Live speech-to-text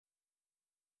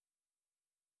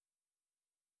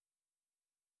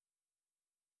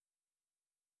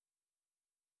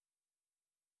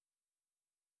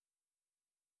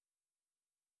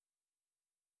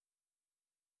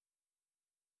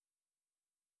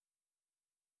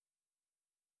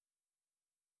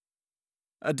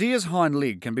A deer's hind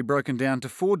leg can be broken down to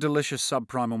 4 delicious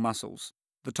subprimal muscles: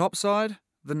 the top side,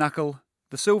 the knuckle,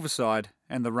 the silver side,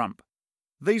 and the rump.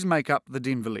 These make up the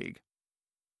Denver leg.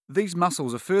 These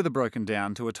muscles are further broken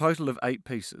down to a total of 8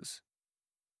 pieces.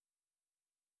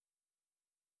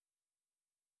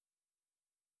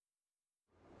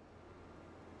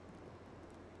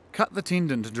 Cut the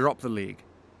tendon to drop the leg.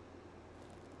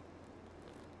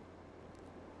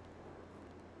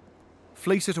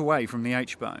 Fleece it away from the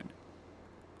H-bone.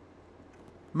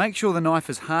 Make sure the knife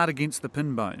is hard against the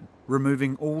pin bone,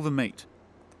 removing all the meat.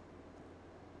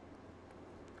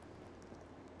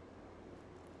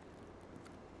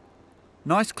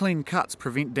 Nice clean cuts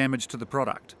prevent damage to the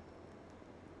product.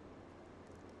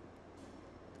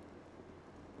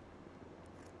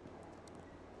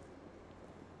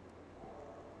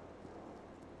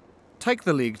 Take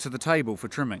the leg to the table for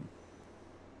trimming.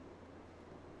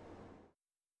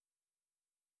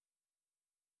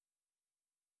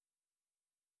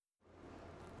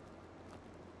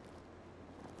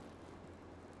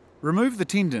 Remove the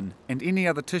tendon and any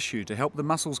other tissue to help the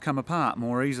muscles come apart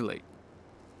more easily.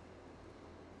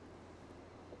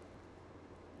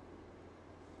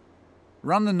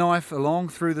 Run the knife along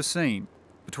through the seam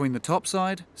between the top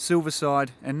side, silver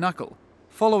side, and knuckle,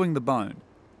 following the bone.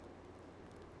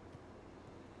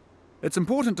 It's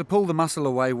important to pull the muscle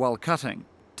away while cutting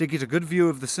to get a good view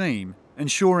of the seam,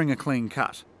 ensuring a clean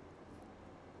cut.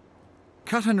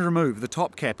 Cut and remove the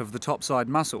top cap of the top side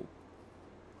muscle.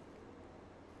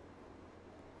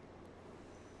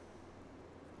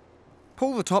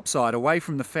 Pull the top side away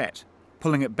from the fat,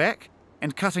 pulling it back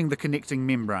and cutting the connecting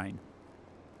membrane.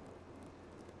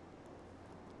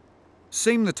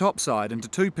 Seam the top side into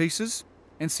 2 pieces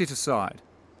and set aside.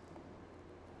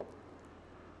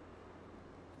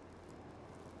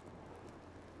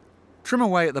 Trim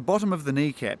away at the bottom of the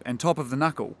kneecap and top of the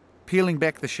knuckle, peeling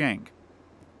back the shank.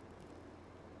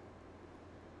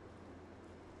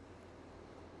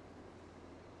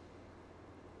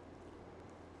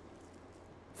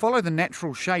 Follow the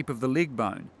natural shape of the leg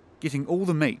bone, getting all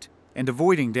the meat and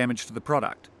avoiding damage to the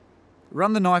product.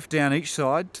 Run the knife down each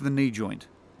side to the knee joint.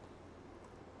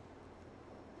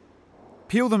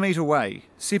 Peel the meat away,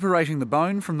 separating the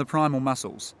bone from the primal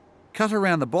muscles. Cut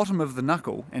around the bottom of the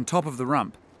knuckle and top of the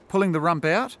rump, pulling the rump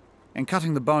out and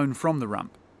cutting the bone from the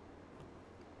rump.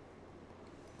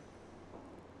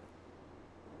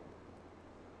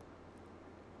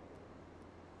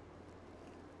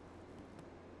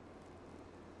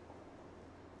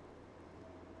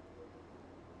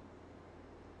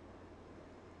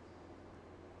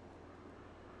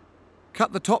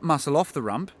 Cut the top muscle off the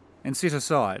rump and set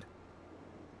aside.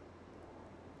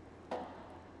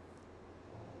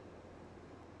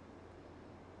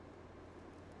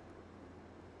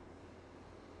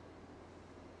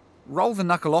 Roll the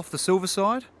knuckle off the silver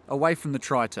side, away from the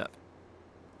tri-tip.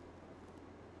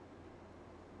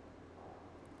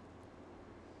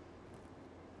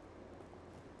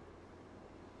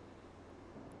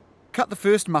 Cut the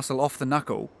first muscle off the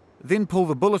knuckle, then pull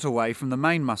the bullet away from the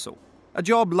main muscle, a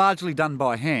job largely done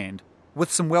by hand,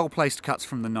 with some well-placed cuts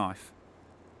from the knife.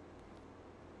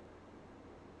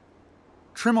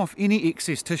 Trim off any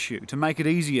excess tissue to make it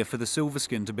easier for the silver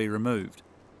skin to be removed.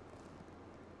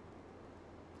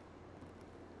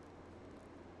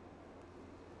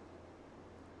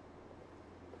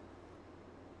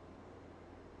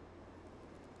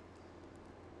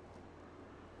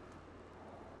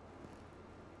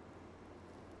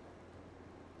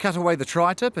 Cut away the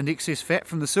tri-tip and excess fat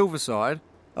from the silver side,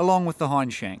 along with the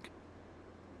hind shank.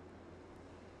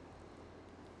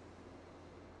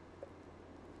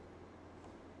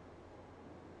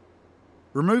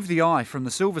 Remove the eye from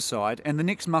the silver side and the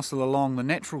next muscle along the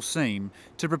natural seam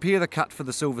to prepare the cut for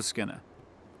the silver skinner.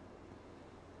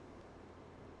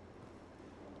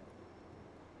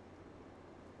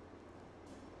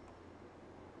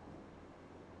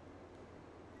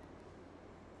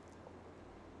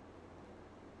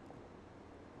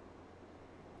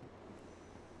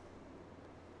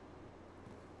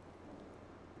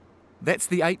 That's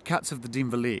the 8 cuts of the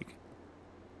Denver leg.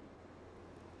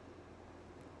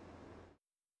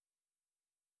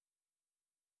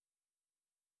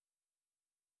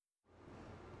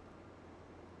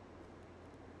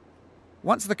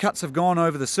 Once the cuts have gone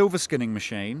over the silver skinning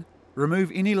machine,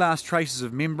 remove any last traces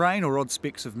of membrane or odd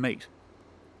specks of meat.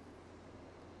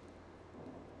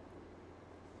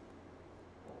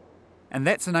 And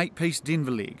that's an 8-piece Denver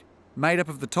leg, made up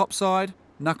of the top side,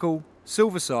 knuckle,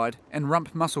 silver side and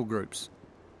rump muscle groups.